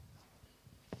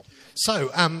As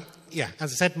I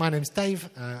said, my name's Dave.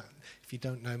 If you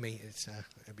don't know me,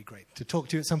 it'd be great to talk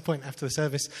to you at some point after the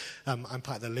service. I'm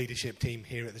part of the leadership team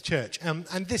here at the church. And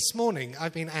this morning,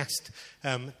 I've been asked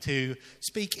to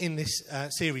speak in this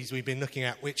series we've been looking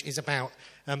at, which is about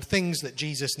things that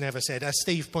Jesus never said. As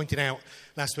Steve pointed out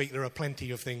last week, there are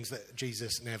plenty of things that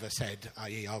Jesus never said,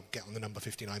 i.e. I'll get on the number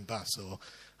 59 bus, or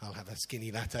I'll have a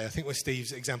skinny latte, I think was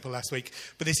Steve's example last week.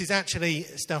 But this is actually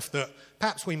stuff that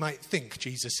perhaps we might think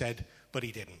Jesus said, but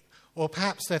he didn't. Or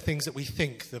perhaps they're things that we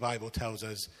think the Bible tells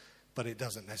us, but it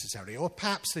doesn't necessarily. Or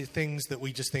perhaps they're things that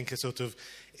we just think are sort of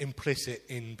implicit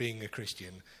in being a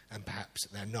Christian, and perhaps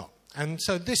they're not. And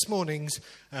so this morning's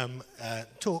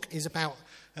talk is about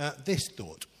this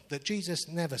thought, that Jesus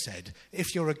never said,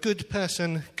 if you're a good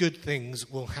person, good things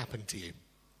will happen to you.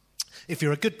 If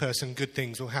you're a good person, good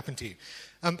things will happen to you.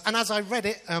 And as I read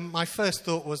it, my first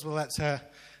thought was, well, that's a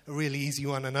really easy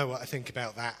one. I know what I think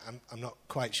about that. I'm not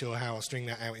quite sure how I'll string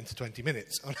that out into 20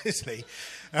 minutes, honestly.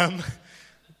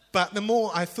 But the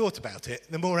more I thought about it,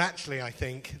 the more actually I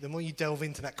think, the more you delve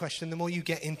into that question, the more you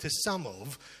get into some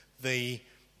of the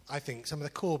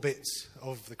core bits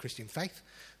of the Christian faith,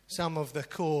 some of the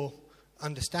core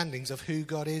understandings of who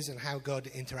God is and how God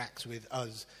interacts with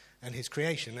us and his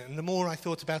creation. And the more I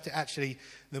thought about it, actually,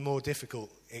 the more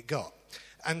difficult it got.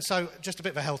 And so, just a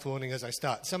bit of a health warning as I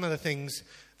start. Some of the things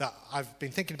that I've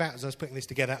been thinking about as I was putting this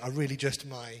together are really just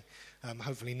my,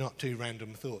 hopefully not too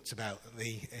random thoughts about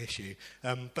the issue.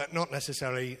 But not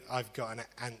necessarily I've got an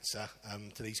answer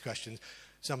to these questions.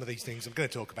 Some of these things I'm going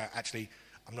to talk about, actually,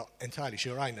 I'm not entirely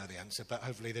sure I know the answer, but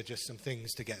hopefully they're just some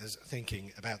things to get us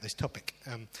thinking about this topic.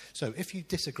 So if you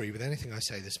disagree with anything I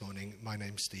say this morning, my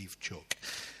name's Steve Chalk.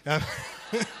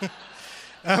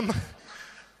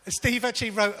 Steve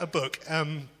actually wrote a book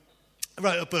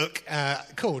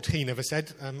called He Never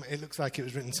Said. It looks like it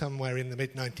was written somewhere in the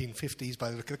mid-1950s by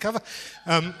the look of the cover.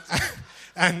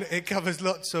 And it covers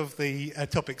lots of the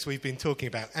topics we've been talking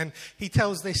about. And he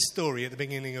tells this story at the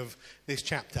beginning of this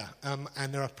chapter.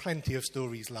 And there are plenty of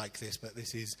stories like this, but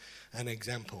this is an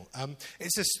example.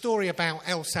 It's a story about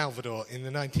El Salvador in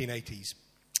the 1980s.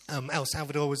 El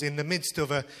Salvador was in the midst of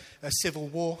a civil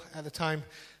war at the time.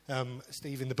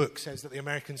 Steve in the book says that the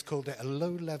Americans called it a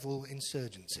low-level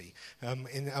insurgency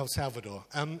in El Salvador.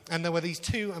 And there were these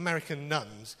two American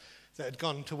nuns that had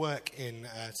gone to work in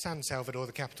San Salvador,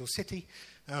 the capital city,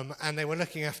 and they were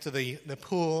looking after the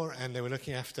poor, and they were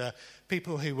looking after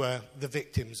people who were the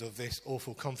victims of this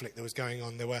awful conflict that was going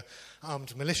on. There were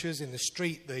armed militias in the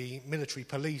street. The military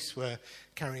police were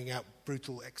carrying out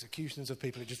brutal executions of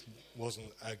people. It just wasn't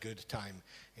a good time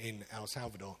in El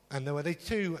Salvador. And there were the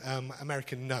two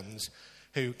American nuns,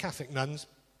 Catholic nuns,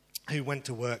 who went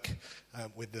to work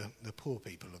with the poor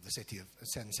people of the city of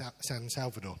San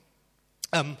Salvador.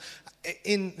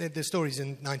 In the stories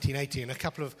in 1980, and a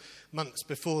couple of months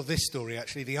before this story,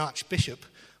 actually, the Archbishop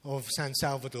of San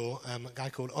Salvador, a guy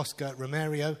called Oscar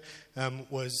Romero,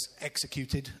 was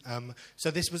executed.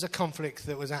 So this was a conflict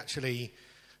that was actually,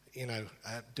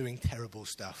 doing terrible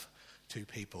stuff to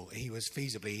people. He was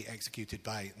feasibly executed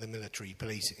by the military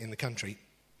police in the country.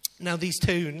 Now, these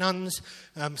two nuns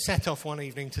set off one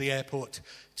evening to the airport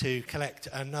to collect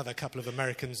another couple of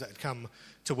Americans that had come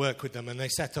to work with them, and they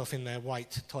set off in their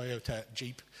white Toyota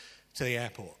Jeep to the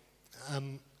airport.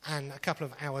 And a couple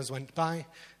of hours went by,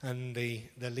 and the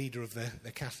leader of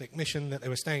the Catholic mission that they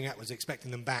were staying at was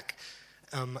expecting them back,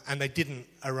 and they didn't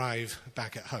arrive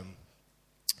back at home.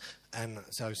 And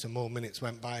so some more minutes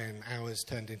went by, and hours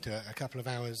turned into a couple of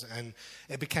hours, and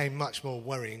it became much more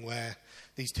worrying where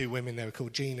these two women, they were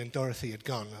called Jean and Dorothy, had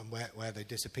gone, and where they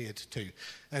disappeared to.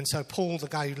 And so Paul, the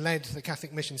guy who led the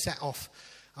Catholic mission, set off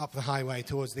up the highway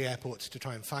towards the airport to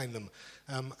try and find them.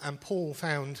 And Paul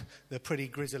found the pretty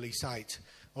grisly sight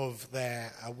of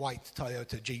their white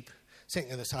Toyota Jeep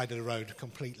sitting at the side of the road,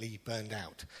 completely burned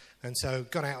out. And so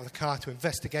got out of the car to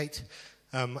investigate,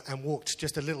 and walked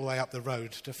just a little way up the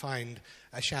road to find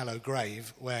a shallow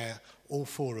grave where all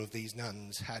four of these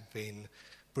nuns had been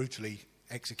brutally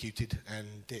executed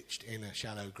and ditched in a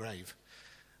shallow grave.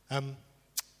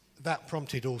 That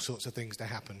prompted all sorts of things to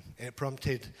happen. It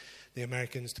prompted the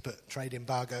Americans to put trade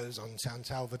embargoes on San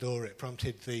Salvador. It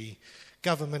prompted the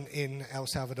government in El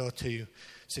Salvador to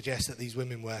suggest that these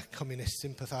women were communist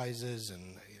sympathizers,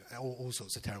 and all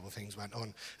sorts of terrible things went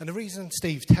on. And the reason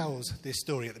Steve tells this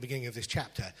story at the beginning of this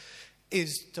chapter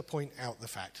is to point out the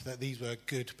fact that these were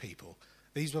good people.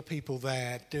 These were people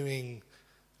there doing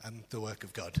the work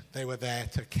of God. They were there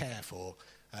to care for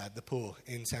the poor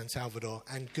in San Salvador,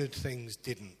 and good things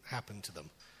didn't happen to them.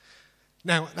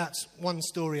 Now, that's one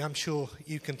story. I'm sure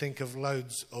you can think of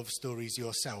loads of stories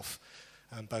yourself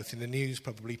both in the news,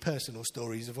 probably personal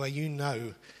stories of where you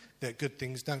know that good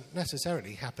things don't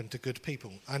necessarily happen to good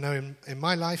people. I know in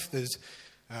my life there's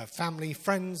family,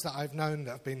 friends that I've known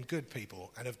that have been good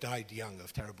people and have died young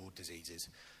of terrible diseases.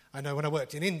 I know when I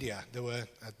worked in India, there were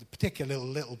a particular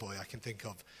little boy I can think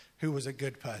of who was a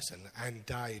good person and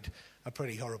died a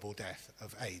pretty horrible death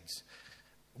of AIDS.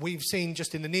 We've seen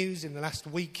just in the news in the last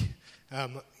week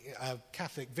a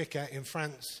Catholic vicar in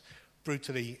France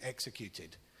brutally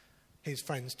executed. His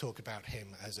friends talk about him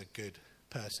as a good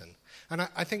person. And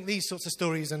I think these sorts of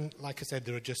stories, and like I said,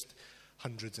 there are just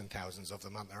hundreds and thousands of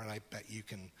them, aren't there? And I bet you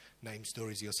can name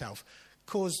stories yourself.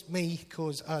 Cause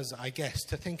us, I guess,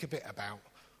 to think a bit about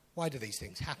why do these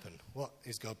things happen? What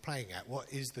is God playing at?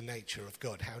 What is the nature of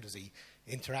God? How does he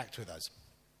interact with us?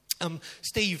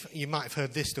 Steve, you might have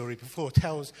heard this story before,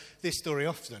 tells this story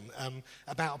often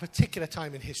about a particular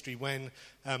time in history when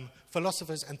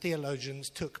philosophers and theologians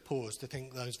took pause to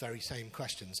think those very same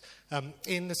questions.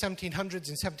 In the 1700s,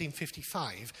 in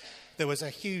 1755, there was a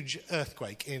huge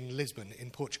earthquake in Lisbon in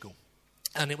Portugal.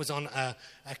 And it was on a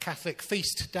Catholic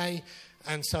feast day,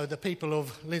 and so the people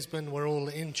of Lisbon were all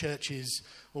in churches,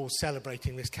 all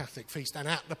celebrating this Catholic feast. And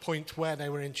at the point where they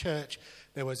were in church,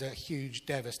 there was a huge,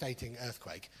 devastating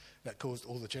earthquake that caused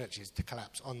all the churches to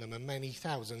collapse on them, and many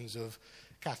thousands of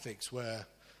Catholics were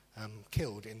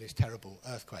killed in this terrible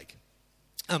earthquake.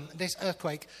 This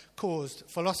earthquake caused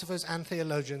philosophers and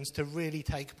theologians to really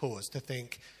take pause, to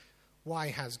think, why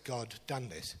has God done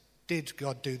this? Did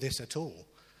God do this at all?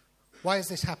 Why has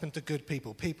this happened to good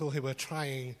people, people who are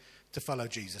trying to follow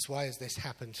Jesus? Why has this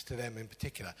happened to them in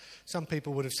particular? Some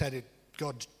people would have said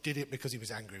God did it because he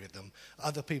was angry with them.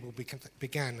 Other people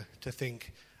began to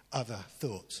think other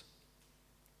thoughts.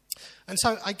 And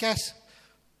so I guess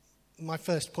my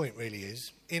first point really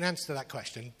is, in answer to that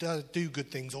question, do good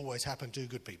things always happen to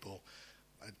good people?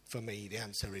 For me, the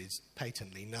answer is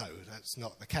patently no. That's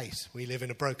not the case. We live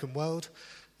in a broken world,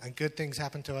 and good things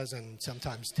happen to us, and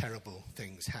sometimes terrible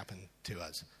things happen to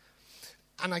us.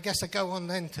 And I guess I go on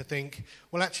then to think,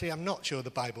 well, actually, I'm not sure the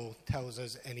Bible tells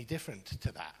us any different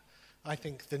to that. I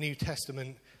think the New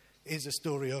Testament is a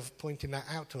story of pointing that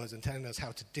out to us and telling us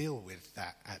how to deal with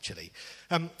that, actually.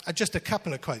 Just a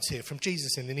couple of quotes here from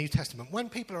Jesus in the New Testament. When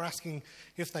people are asking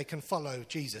if they can follow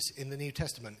Jesus in the New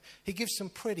Testament, he gives some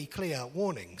pretty clear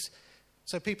warnings.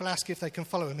 So people ask if they can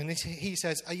follow him, and he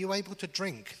says, are you able to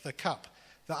drink the cup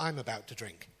that I'm about to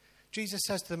drink? Jesus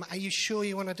says to them, are you sure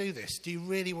you want to do this? Do you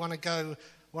really want to go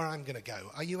where I'm going to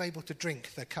go? Are you able to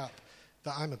drink the cup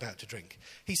that I'm about to drink?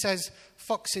 He says,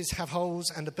 foxes have holes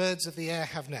and the birds of the air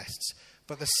have nests,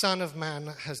 but the Son of Man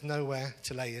has nowhere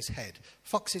to lay his head.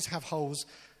 Foxes have holes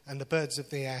and the birds of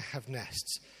the air have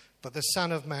nests, but the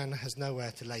Son of Man has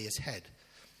nowhere to lay his head.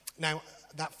 Now,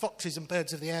 that foxes and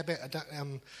birds of the air bit,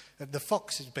 the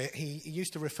foxes bit, he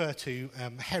used to refer to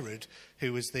Herod,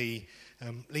 who was the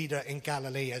leader in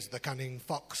Galilee, as the cunning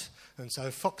fox. And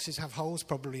so foxes have holes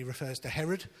probably refers to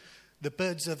Herod. The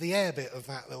birds of the air bit of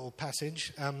that little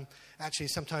passage, actually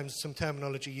sometimes some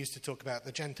terminology used to talk about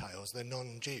the Gentiles, the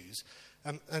non-Jews.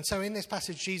 And so in this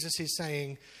passage, Jesus is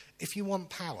saying, if you want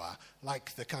power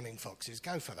like the cunning foxes,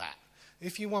 go for that.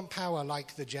 If you want power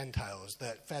like the Gentiles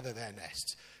that feather their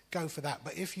nests, go for that.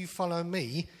 But if you follow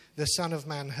me, the Son of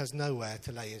Man has nowhere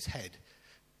to lay his head.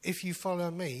 If you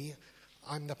follow me,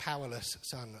 I'm the powerless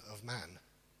Son of Man.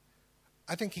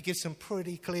 I think he gives some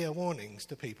pretty clear warnings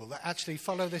to people that actually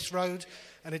follow this road,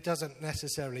 and it doesn't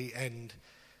necessarily end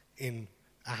in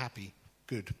a happy,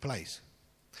 good place.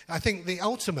 I think the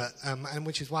ultimate, and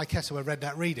which is why Kessowa read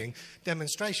that reading,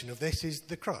 demonstration of this is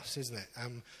the cross, isn't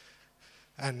it?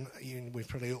 And we've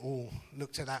probably all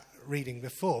looked at that reading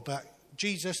before, but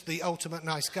Jesus, the ultimate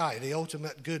nice guy, the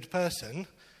ultimate good person,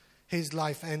 his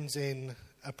life ends in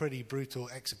a pretty brutal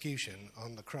execution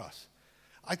on the cross.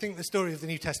 I think the story of the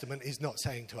New Testament is not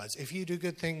saying to us, if you do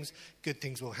good things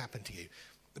will happen to you.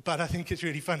 But I think it's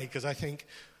really funny because I think,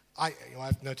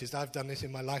 I've noticed I've done this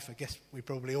in my life, I guess we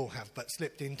probably all have, but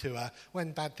slipped into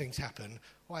when bad things happen,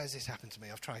 why has this happened to me?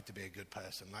 I've tried to be a good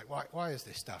person. Like, why has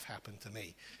this stuff happened to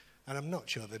me? And I'm not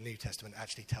sure the New Testament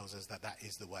actually tells us that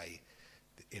is the way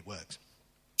it works.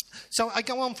 So I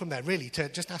go on from there, really, to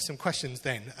just ask some questions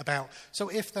then about, so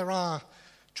if there are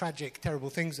tragic, terrible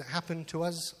things that happen to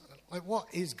us, like, what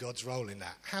is God's role in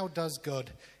that? How does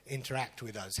God interact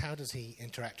with us? How does he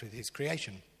interact with his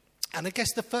creation? And I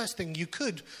guess the first thing you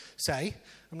could say,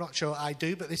 I'm not sure I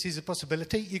do, but this is a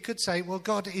possibility, you could say, well,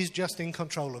 God is just in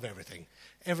control of everything.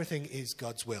 Everything is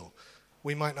God's will.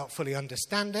 We might not fully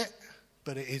understand it,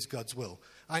 but it is God's will.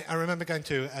 I remember going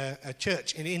to a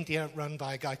church in India run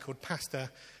by a guy called Pastor,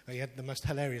 he had the most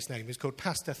hilarious name, he was called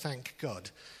Pastor Thank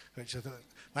God, which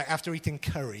like after eating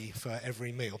curry for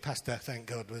every meal. Pasta, thank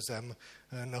God, was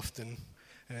an often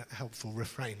helpful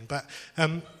refrain. But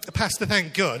Pastor,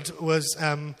 thank God, was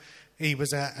he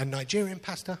was a Nigerian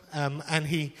pastor, and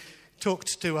he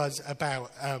talked to us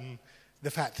about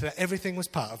the fact that everything was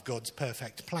part of God's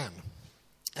perfect plan.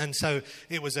 And so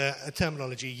it was a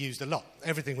terminology used a lot.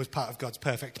 Everything was part of God's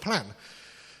perfect plan.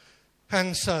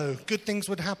 And so good things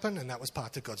would happen, and that was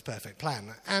part of God's perfect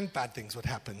plan. And bad things would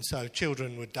happen. So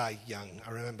children would die young.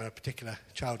 I remember a particular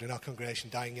child in our congregation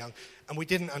dying young. And we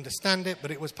didn't understand it, but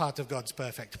it was part of God's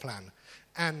perfect plan.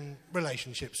 And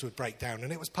relationships would break down,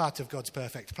 and it was part of God's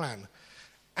perfect plan.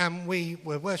 And we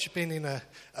were worshipping in a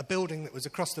building that was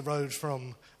across the road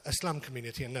from a slum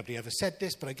community, and nobody ever said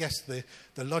this, but I guess the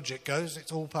logic goes,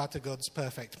 it's all part of God's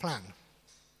perfect plan.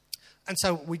 And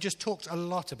so we just talked a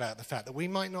lot about the fact that we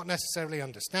might not necessarily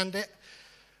understand it,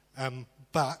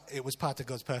 but it was part of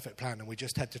God's perfect plan, and we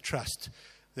just had to trust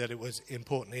that it was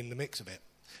important in the mix of it.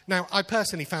 Now, I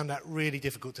personally found that really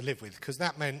difficult to live with, because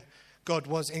that meant God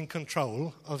was in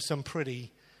control of some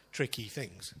pretty tricky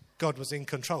things. God was in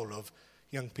control of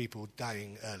young people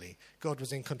dying early. God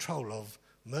was in control of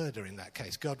murder in that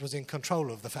case. God was in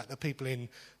control of the fact that people in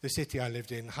the city I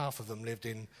lived in, half of them lived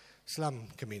in slum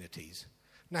communities.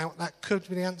 Now, that could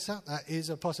be the answer. That is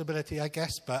a possibility, I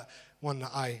guess, but one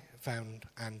that I found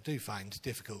and do find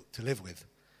difficult to live with.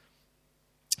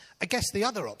 I guess the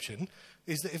other option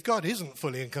is that if God isn't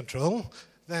fully in control,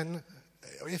 then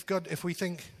if we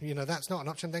think, that's not an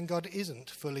option, then God isn't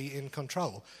fully in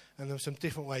control. And there are some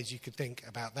different ways you could think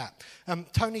about that.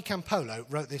 Tony Campolo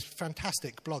wrote this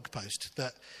fantastic blog post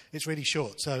that is really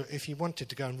short. So if you wanted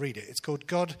to go and read it, it's called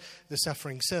God, the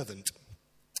Suffering Servant.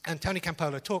 And Tony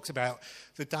Campolo talks about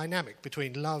the dynamic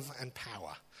between love and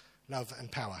power. Love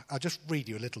and power. I'll just read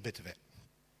you a little bit of it.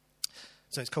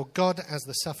 So it's called God as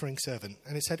the Suffering Servant.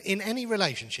 And it said, in any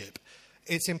relationship,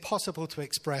 it's impossible to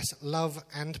express love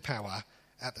and power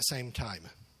at the same time.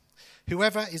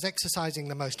 Whoever is exercising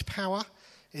the most power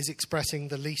is expressing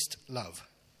the least love.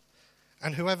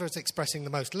 And whoever is expressing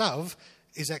the most love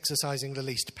is exercising the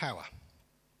least power.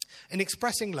 In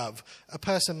expressing love, a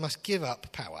person must give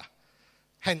up power.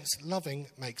 Hence, loving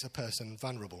makes a person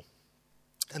vulnerable.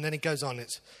 And then it goes on,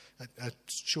 it's a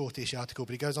shortish article,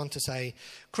 but he goes on to say,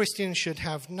 Christians should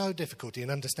have no difficulty in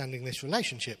understanding this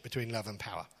relationship between love and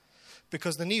power,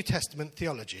 because the New Testament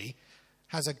theology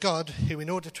has a God who, in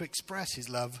order to express his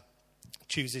love,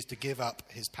 chooses to give up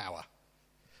his power.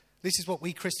 This is what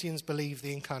we Christians believe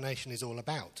the incarnation is all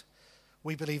about.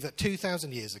 We believe that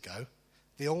 2,000 years ago,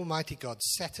 the Almighty God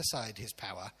set aside his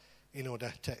power in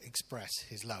order to express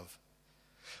his love.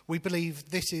 We believe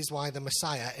this is why the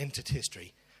Messiah entered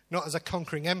history, not as a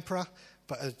conquering emperor,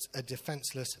 but as a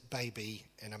defenseless baby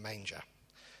in a manger.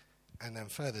 And then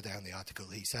further down the article,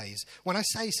 he says, when I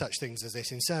say such things as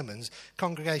this in sermons,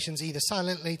 congregations either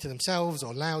silently to themselves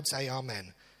or loud say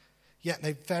amen. Yet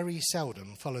they very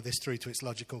seldom follow this through to its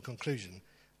logical conclusion,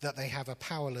 that they have a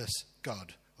powerless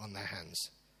God on their hands.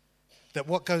 That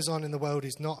what goes on in the world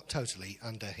is not totally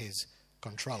under his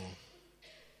control.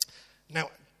 Now,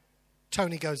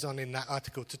 Tony goes on in that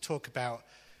article to talk about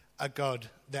a God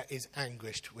that is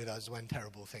anguished with us when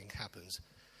terrible thing happens,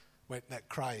 that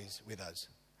cries with us.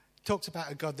 Talks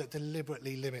about a God that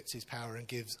deliberately limits his power and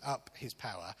gives up his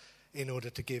power in order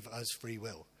to give us free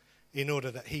will, in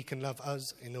order that he can love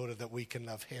us, in order that we can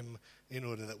love him, in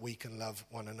order that we can love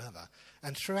one another.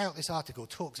 And throughout this article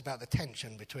talks about the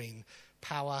tension between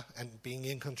power and being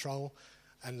in control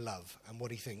and love, and what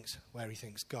he thinks, where he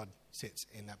thinks God sits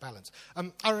in that balance.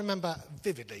 I remember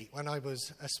vividly when I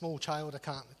was a small child, I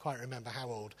can't quite remember how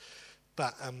old,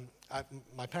 but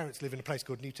my parents live in a place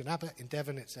called Newton Abbot in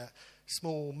Devon. It's a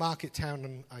small market town,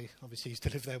 and I obviously used to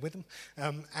live there with them.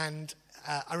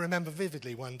 I remember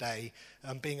vividly one day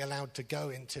being allowed to go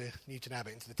into Newton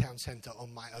Abbot, into the town centre,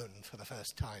 on my own for the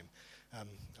first time. I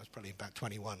was probably about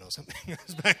 21 or something.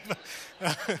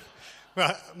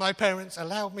 But my parents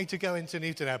allowed me to go into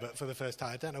Newton Abbot for the first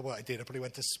time. I don't know what I did. I probably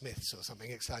went to Smith's or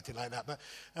something exciting like that. But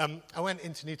I went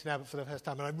into Newton Abbot for the first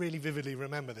time, and I really vividly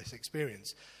remember this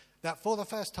experience. That for the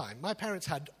first time, my parents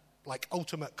had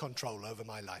ultimate control over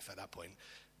my life at that point.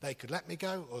 They could let me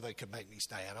go or they could make me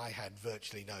stay, and I had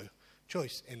virtually no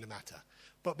choice in the matter.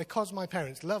 But because my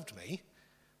parents loved me,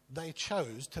 they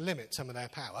chose to limit some of their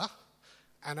power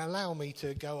and allow me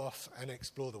to go off and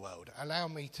explore the world, allow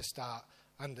me to start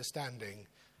understanding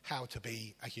how to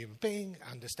be a human being,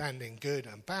 understanding good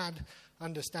and bad,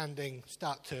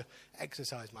 start to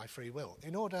exercise my free will.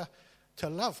 In order to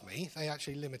love me, they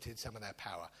actually limited some of their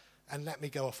power and let me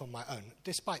go off on my own,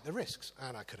 despite the risks.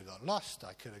 And I could have got lost,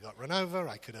 I could have got run over,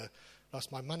 I could have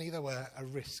lost my money. There were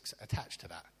risks attached to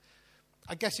that.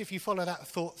 I guess if you follow that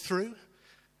thought through,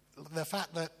 the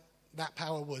fact that that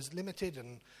power was limited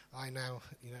and I now,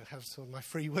 have sort of my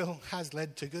free will has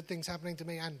led to good things happening to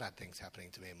me and bad things happening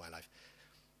to me in my life.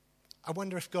 I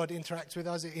wonder if God interacts with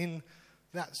us in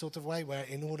that sort of way where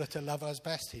in order to love us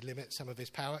best, he limits some of his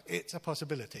power. It's a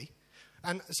possibility.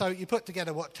 And so you put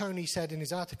together what Tony said in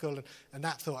his article and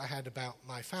that thought I had about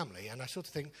my family, and I sort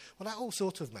of think, well, that all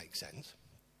sort of makes sense.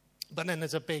 But then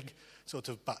there's a big sort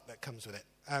of but that comes with it.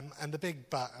 And the big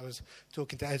but, I was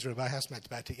talking to Ezra, my housemate,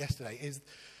 about it yesterday, is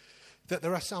that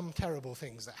there are some terrible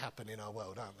things that happen in our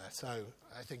world, aren't there? So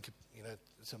I think,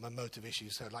 some emotive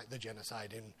issues, so like the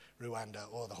genocide in Rwanda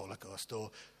or the Holocaust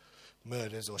or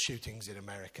murders or shootings in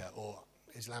America or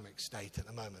Islamic State at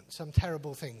the moment. Some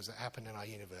terrible things that happen in our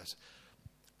universe.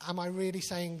 Am I really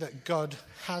saying that God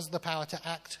has the power to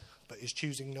act but is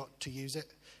choosing not to use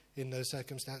it in those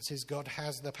circumstances? God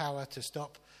has the power to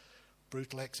stop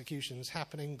brutal executions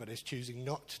happening but is choosing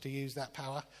not to use that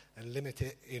power and limit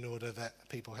it in order that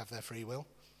people have their free will?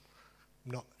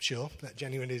 I'm not sure. That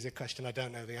genuinely is a question I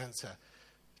don't know the answer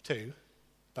to,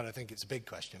 but I think it's a big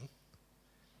question.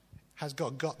 Has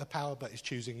God got the power but is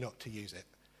choosing not to use it?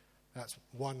 That's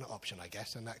one option, I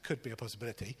guess, and that could be a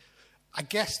possibility. I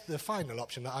guess the final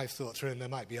option that I've thought through, and there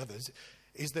might be others,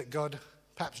 is that God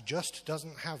perhaps just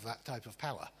doesn't have that type of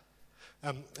power.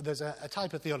 There's a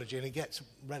type of theology, and it gets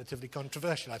relatively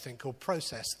controversial, I think, called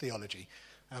process theology.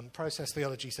 Process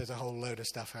theology says a whole load of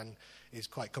stuff and is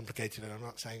quite complicated, and I'm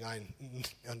not saying I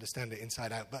understand it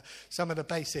inside out, but some of the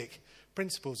basic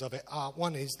principles of it are,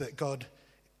 one is that God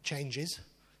changes,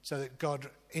 so that God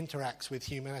interacts with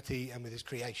humanity and with his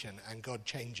creation, and God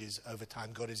changes over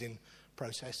time. God is in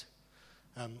process.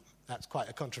 That's quite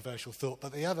a controversial thought,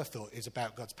 but the other thought is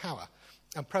about God's power.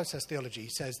 And process theology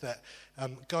says that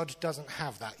God doesn't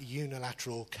have that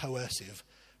unilateral, coercive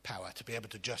power to be able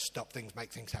to just stop things,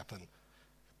 make things happen.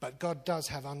 But God does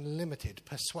have unlimited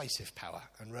persuasive power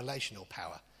and relational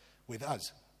power with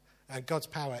us. And God's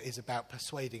power is about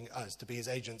persuading us to be his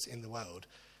agents in the world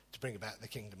to bring about the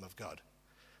kingdom of God.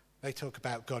 They talk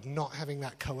about God not having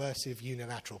that coercive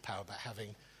unilateral power, but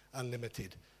having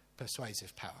unlimited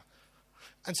persuasive power.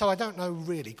 And so I don't know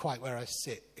really quite where I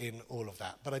sit in all of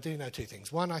that, but I do know two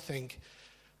things. One, I think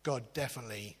God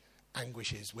definitely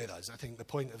anguishes with us. I think the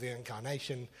point of the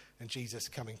incarnation and Jesus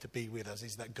coming to be with us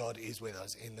is that God is with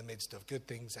us in the midst of good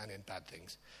things and in bad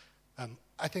things.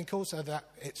 I think also that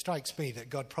it strikes me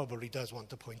that God probably does want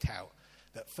to point out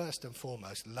that first and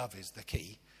foremost, love is the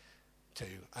key to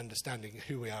understanding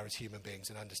who we are as human beings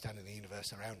and understanding the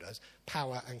universe around us.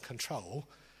 Power and control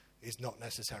is not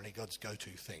necessarily God's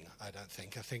go-to thing, I don't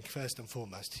think. I think first and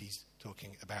foremost he's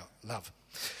talking about love.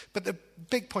 But the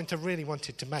big point I really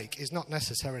wanted to make is not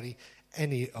necessarily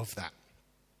any of that.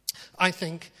 I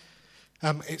think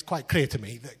it's quite clear to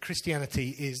me that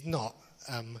Christianity is not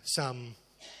some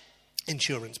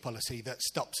insurance policy that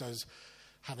stops us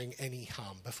having any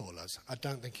harm befall us. I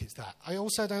don't think it's that. I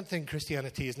also don't think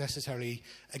Christianity is necessarily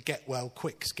a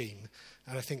get-well-quick scheme,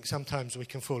 and I think sometimes we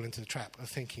can fall into the trap of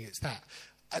thinking it's that.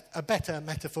 A better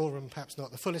metaphor, and perhaps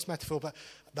not the fullest metaphor, but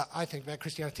that I think about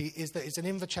Christianity is that it's an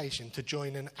invitation to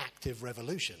join an active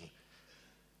revolution.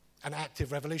 An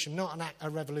active revolution, not a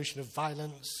revolution of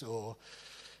violence or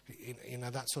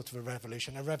that sort of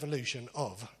a revolution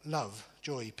of love,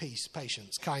 joy, peace,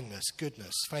 patience, kindness,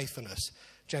 goodness, faithfulness,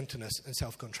 gentleness, and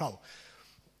self-control.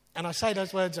 And I say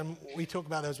those words, and we talk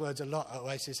about those words a lot at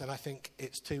Oasis, and I think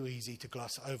it's too easy to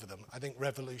gloss over them. I think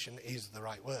revolution is the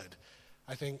right word.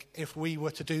 I think if we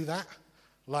were to do that,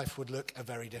 life would look a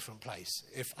very different place.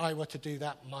 If I were to do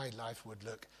that, my life would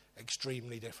look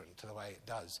extremely different to the way it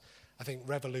does. I think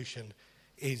revolution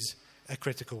is a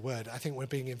critical word. I think we're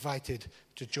being invited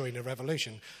to join a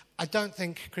revolution. I don't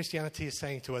think Christianity is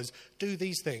saying to us, do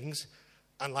these things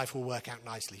and life will work out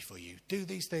nicely for you. Do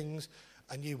these things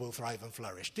and you will thrive and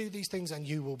flourish. Do these things and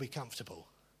you will be comfortable.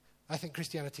 I think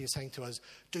Christianity is saying to us,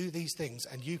 do these things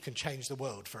and you can change the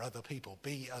world for other people.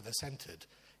 Be other-centered.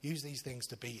 Use these things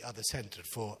to be other-centered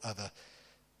for other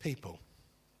people.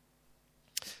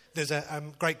 There's a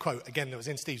great quote, again, that was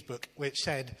in Steve's book, which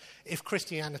said, if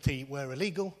Christianity were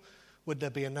illegal, would there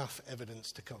be enough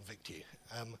evidence to convict you?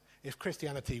 If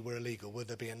Christianity were illegal, would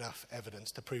there be enough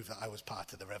evidence to prove that I was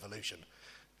part of the revolution?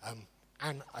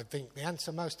 And I think the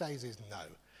answer most days is no.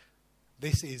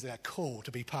 This is a call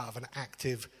to be part of an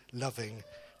active, loving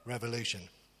revolution.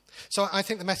 So I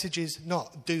think the message is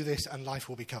not do this and life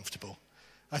will be comfortable.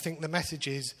 I think the message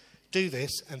is do this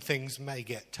and things may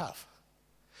get tough.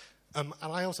 And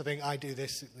I also think I do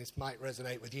this might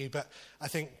resonate with you, but I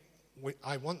think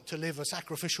I want to live a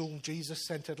sacrificial,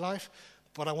 Jesus-centered life,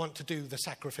 but I want to do the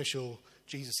sacrificial,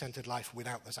 Jesus-centered life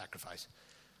without the sacrifice.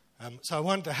 So I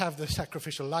want to have the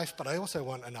sacrificial life, but I also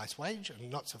want a nice wage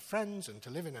and lots of friends and to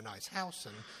live in a nice house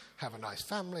and have a nice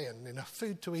family and enough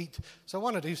food to eat. So I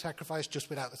want to do sacrifice just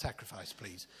without the sacrifice,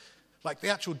 please. Like the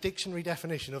actual dictionary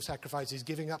definition of sacrifice is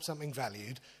giving up something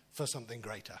valued for something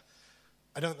greater.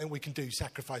 I don't think we can do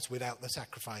sacrifice without the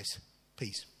sacrifice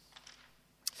piece.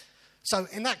 So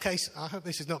in that case, I hope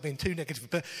this has not been too negative,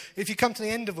 but if you come to the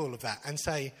end of all of that and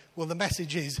say, well, the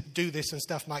message is do this and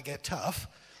stuff might get tough,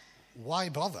 why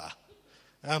bother?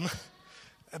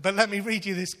 But let me read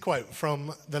you this quote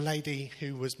from the lady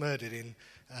who was murdered in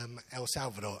El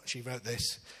Salvador. She wrote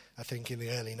this, I think, in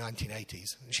the early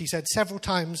 1980s. She said, "Several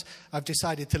times I've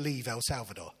decided to leave El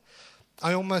Salvador.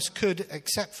 I almost could,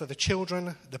 except for the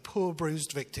children, the poor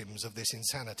bruised victims of this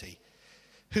insanity.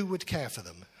 Who would care for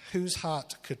them? Whose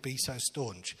heart could be so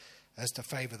staunch as to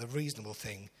favour the reasonable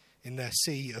thing in their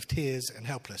sea of tears and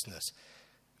helplessness?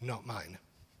 Not mine."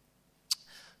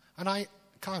 And I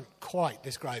can't quite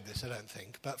describe this, I don't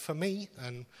think, but for me,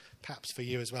 and perhaps for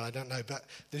you as well, I don't know, but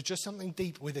there's just something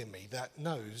deep within me that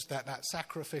knows that that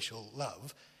sacrificial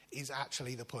love is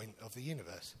actually the point of the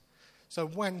universe. So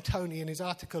when Tony in his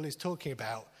article is talking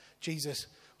about Jesus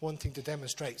wanting to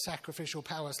demonstrate sacrificial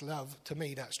powerless love, to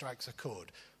me that strikes a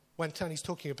chord. When Tony's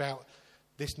talking about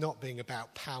this not being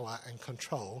about power and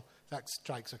control, that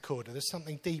strikes a chord. And there's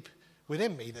something deep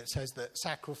within me that says that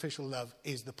sacrificial love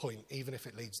is the point, even if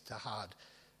it leads to hard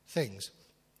things.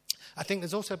 I think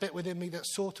there's also a bit within me that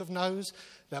sort of knows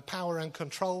that power and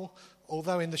control,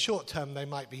 although in the short term they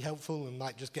might be helpful and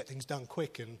might just get things done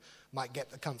quick and might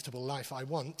get the comfortable life I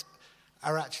want,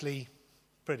 are actually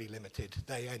pretty limited.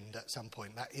 They end at some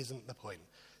point. That isn't the point.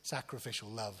 Sacrificial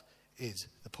love is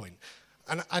the point.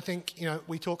 And I think,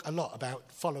 we talk a lot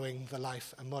about following the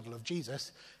life and model of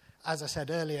Jesus. As I said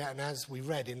earlier, and as we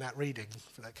read in that reading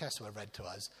that Keswa read to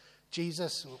us,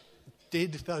 Jesus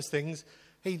did those things.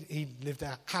 He lived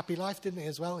a happy life, didn't he,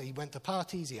 as well? He went to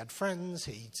parties, he had friends,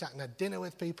 he sat and had dinner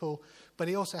with people, but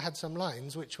he also had some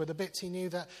lines which were the bits he knew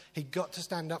that he'd got to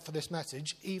stand up for this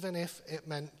message, even if it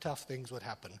meant tough things would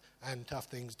happen, and tough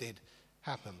things did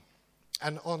happen.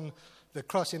 And on the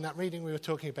cross in that reading, we were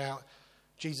talking about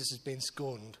Jesus has been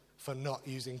scorned for not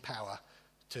using power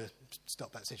to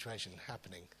stop that situation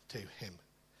happening to him.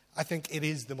 I think it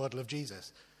is the model of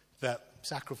Jesus, that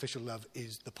sacrificial love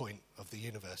is the point of the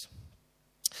universe.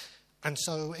 And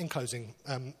so, in closing,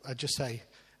 I'd just say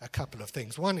a couple of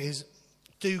things. One is,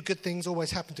 do good things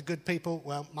always happen to good people?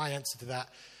 Well, my answer to that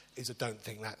is I don't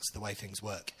think that's the way things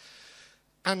work.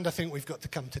 And I think we've got to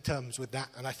come to terms with that.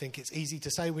 And I think it's easy to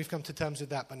say we've come to terms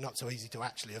with that, but not so easy to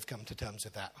actually have come to terms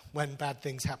with that. When bad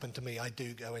things happen to me, I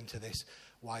do go into this,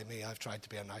 why me, I've tried to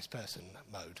be a nice person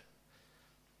mode.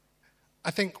 I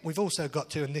think we've also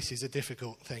got to, and this is a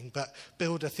difficult thing, but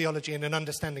build a theology and an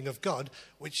understanding of God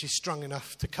which is strong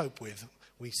enough to cope with.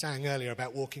 We sang earlier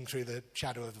about walking through the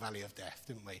shadow of the valley of death,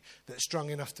 didn't we? That's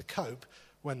strong enough to cope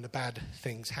when the bad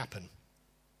things happen.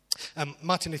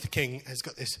 Martin Luther King has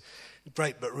got this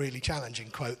great but really challenging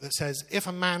quote that says, "If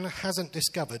a man hasn't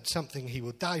discovered something he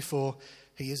will die for,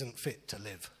 he isn't fit to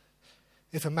live."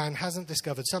 If a man hasn't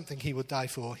discovered something he will die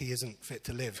for, he isn't fit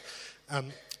to live.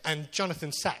 And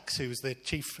Jonathan Sacks, who was the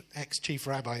ex-chief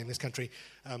rabbi in this country,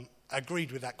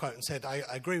 agreed with that quote and said, I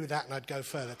agree with that, and I'd go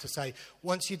further to say,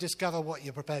 once you discover what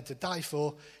you're prepared to die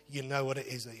for, you know what it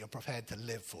is that you're prepared to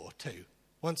live for too.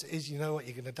 Once it is you know what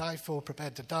you're going to die for,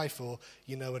 prepared to die for,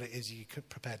 you know what it is you're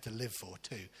prepared to live for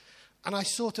too. And I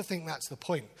sort of think that's the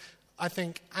point. I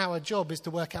think our job is to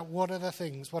work out what are the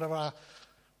things, what are our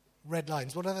red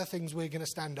lines, what are the things we're going to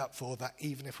stand up for that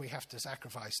even if we have to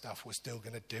sacrifice stuff, we're still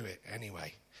going to do it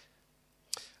anyway.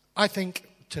 I think,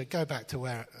 to go back to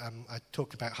where I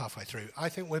talked about halfway through, I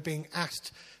think we're being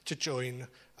asked to join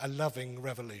a loving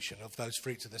revolution of those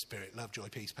fruits of the Spirit, love, joy,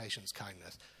 peace, patience,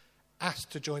 kindness.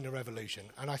 Asked to join a revolution.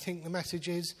 And I think the message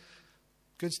is,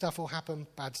 good stuff will happen,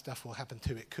 bad stuff will happen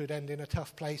too. It could end in a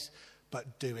tough place,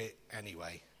 but do it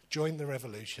anyway. Join the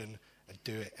revolution and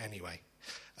do it anyway.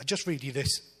 I'll just read you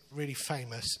this really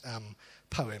famous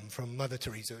poem from Mother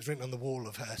Teresa. It was written on the wall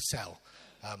of her cell,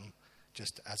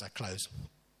 just as I close.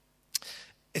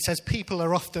 It says, "People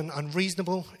are often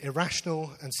unreasonable,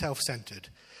 irrational, and self-centered.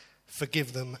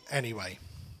 Forgive them anyway.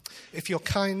 If you're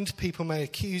kind, people may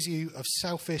accuse you of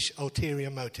selfish, ulterior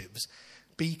motives.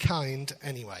 Be kind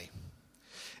anyway.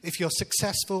 If you're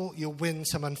successful, you'll win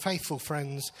some unfaithful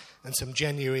friends and some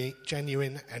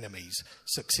genuine enemies.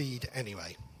 Succeed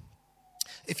anyway.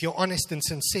 If you're honest and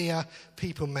sincere,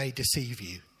 people may deceive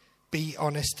you. Be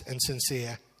honest and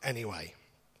sincere anyway.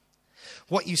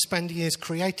 What you spend years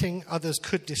creating, others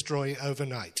could destroy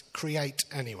overnight. Create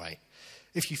anyway.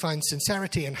 If you find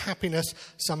sincerity and happiness,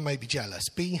 some may be jealous.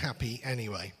 Be happy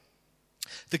anyway.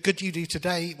 The good you do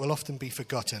today will often be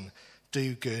forgotten.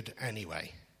 Do good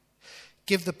anyway.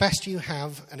 Give the best you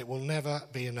have, and it will never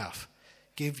be enough.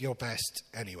 Give your best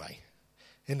anyway.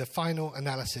 In the final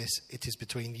analysis, it is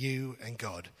between you and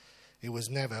God. It was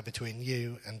never between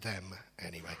you and them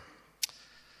anyway.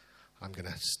 I'm going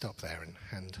to stop there and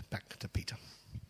hand back to Peter.